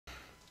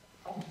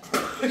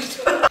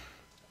What's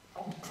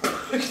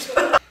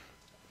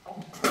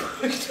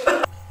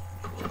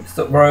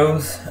up,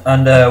 bros,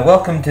 and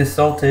welcome to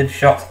Salted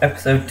Shots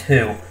episode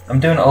 2. I'm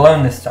doing it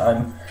alone this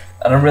time,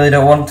 and I really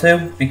don't want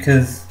to,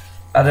 because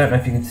I don't know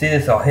if you can see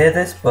this or hear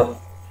this, but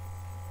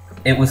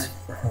it was...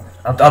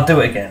 I'll do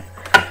it again.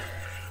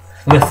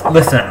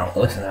 Listen out,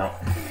 listen out.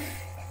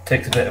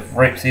 Takes a bit of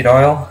rapeseed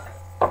oil,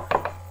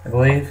 I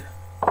believe.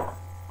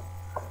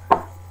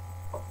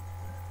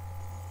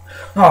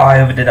 Oh,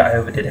 I overdid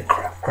it,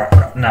 crap.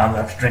 Now I'm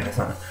going to have to drink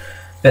something.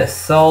 Bit of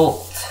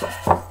salt.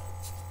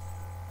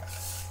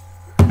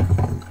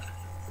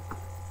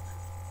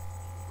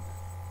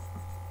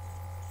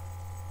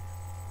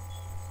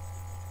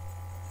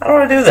 How do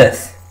I do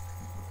this?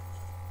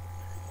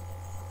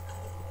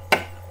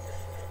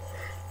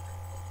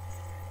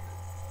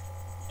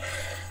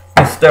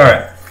 Let's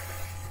stir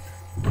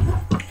it.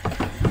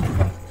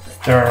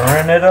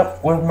 Stirring it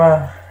up with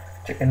my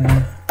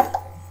chicken.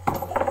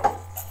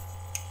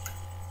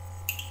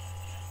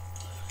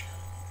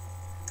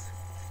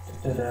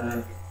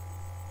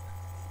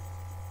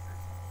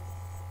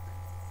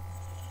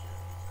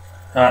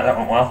 Alright, that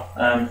went well.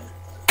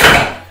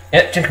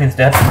 Yeah, chicken's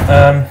dead.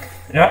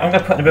 Yeah, I'm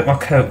going to put in a bit more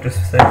coke just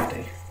for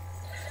safety.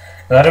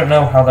 But I don't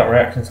know how that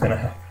reaction's going to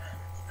happen.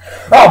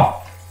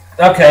 Oh!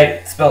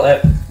 Okay, spilt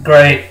it.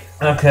 Great.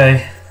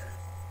 Okay.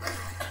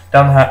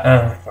 Down the hat.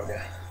 Oh,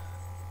 okay.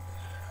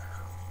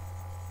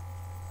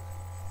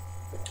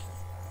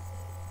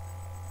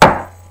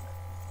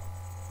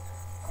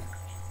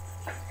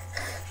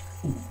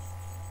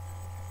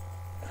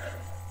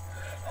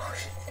 Oh,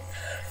 shit.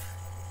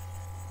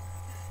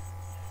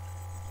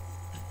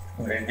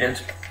 Very good.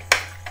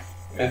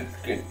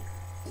 Good.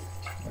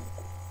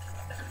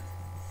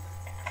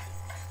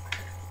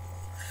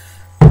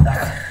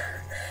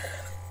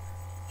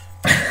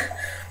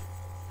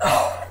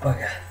 Oh,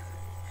 bugger.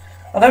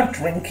 I don't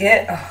drink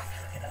it. Oh,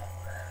 you know.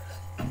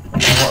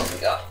 What have we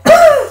got?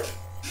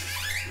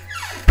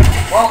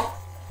 Well,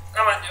 I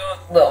might do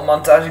a little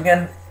montage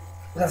again.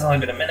 That's only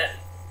been a minute.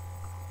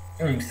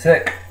 I'm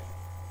sick.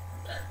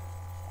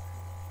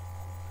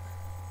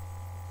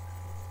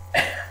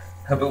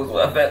 Hope it was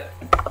worth it.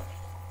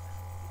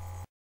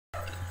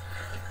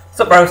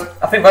 So, bros,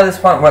 I think by this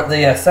point we're at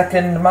the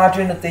second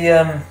margin of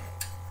the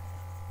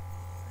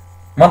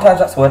montage,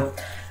 that's the word.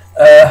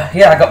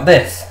 Yeah, I got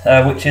this,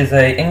 which is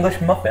a English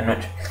muffin,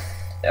 which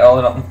all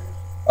in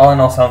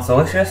all sounds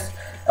delicious.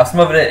 I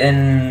smothered it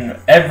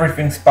in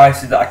everything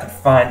spicy that I could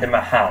find in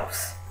my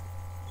house.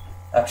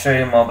 I'll show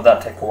you more, but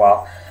that'll take a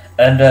while.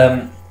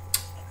 And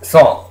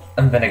salt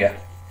and vinegar.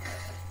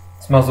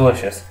 Smells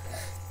delicious.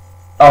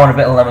 I want a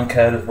bit of lemon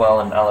curd as well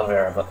and aloe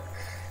vera, but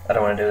I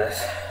don't want to do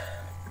this.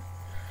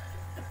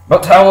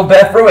 But I will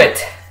bear through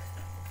it,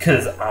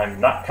 because I'm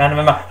that kind of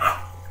a man.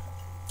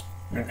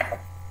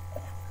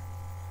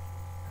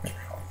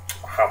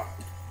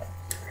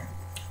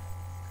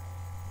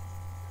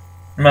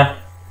 Meh.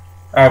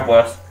 I have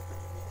worse.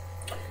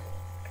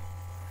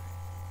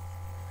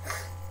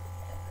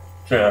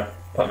 So yeah,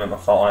 put a bit more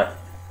salt on it.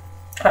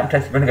 I haven't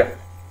tasted vinegar.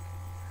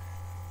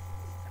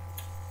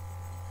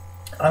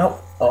 I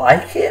don't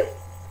like it,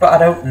 but I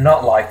don't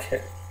not like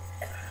it.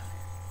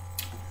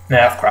 Nah,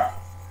 that's crap.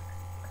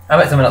 I'll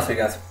make something else for you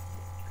guys.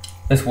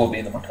 This will be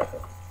in the montage.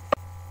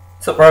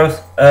 What's up,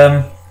 bros?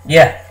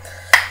 Yeah,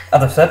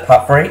 as I've said,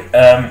 part 3.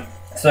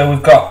 So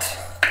we've got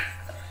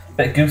a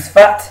bit of goose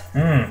fat.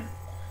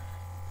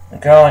 A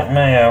garlic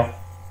mayo.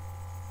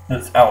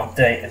 That's out of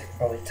date, as you can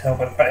probably tell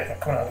by the fact it's not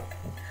coming out of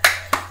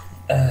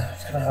the...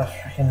 it's gonna have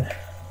freaking...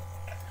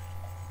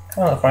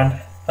 Come on,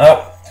 friend.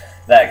 Oh,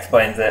 that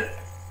explains it.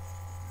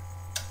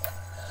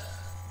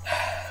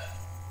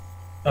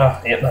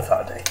 Oh, yep, that's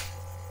out of date.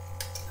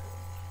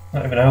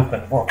 Not even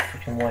open. What a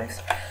freaking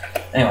waste.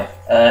 Anyway,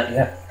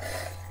 yeah.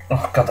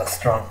 Oh god, that's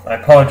strong. I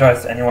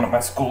apologise to anyone at my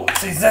school who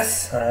sees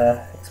this.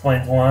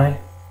 Explains why.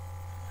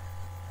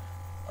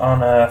 On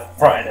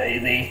Friday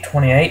the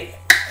 28th.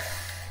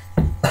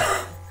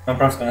 My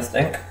breath's gonna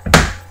stink.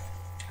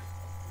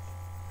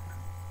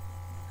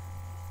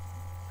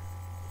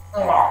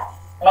 Oh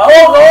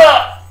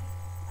god!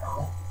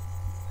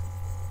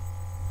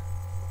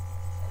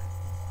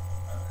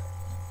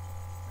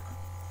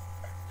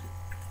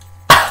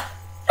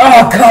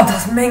 Oh god,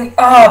 that's ming.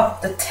 Oh,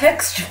 the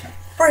texture.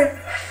 Frick.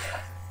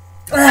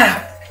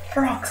 Ah,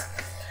 frogs.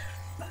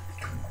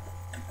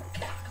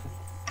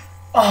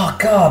 Oh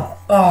god.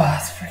 Oh,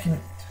 that's freaking.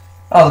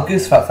 Oh, the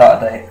goose fat's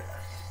out of date.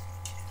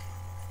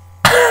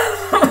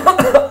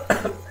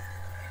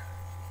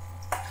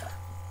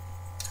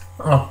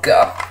 Oh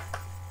god.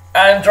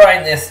 I'm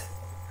trying this.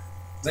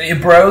 So you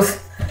bros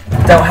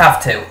don't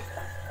have to.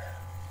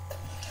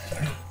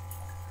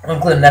 I'll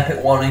include an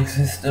epic warning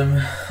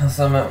system or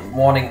some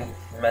warning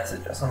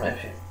message or something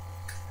if you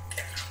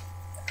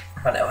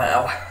I know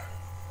how.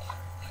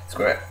 It's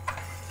great.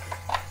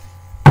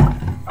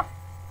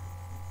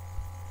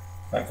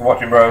 Thanks for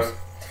watching, bros.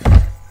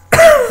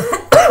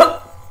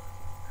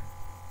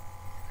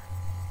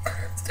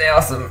 Stay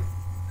awesome.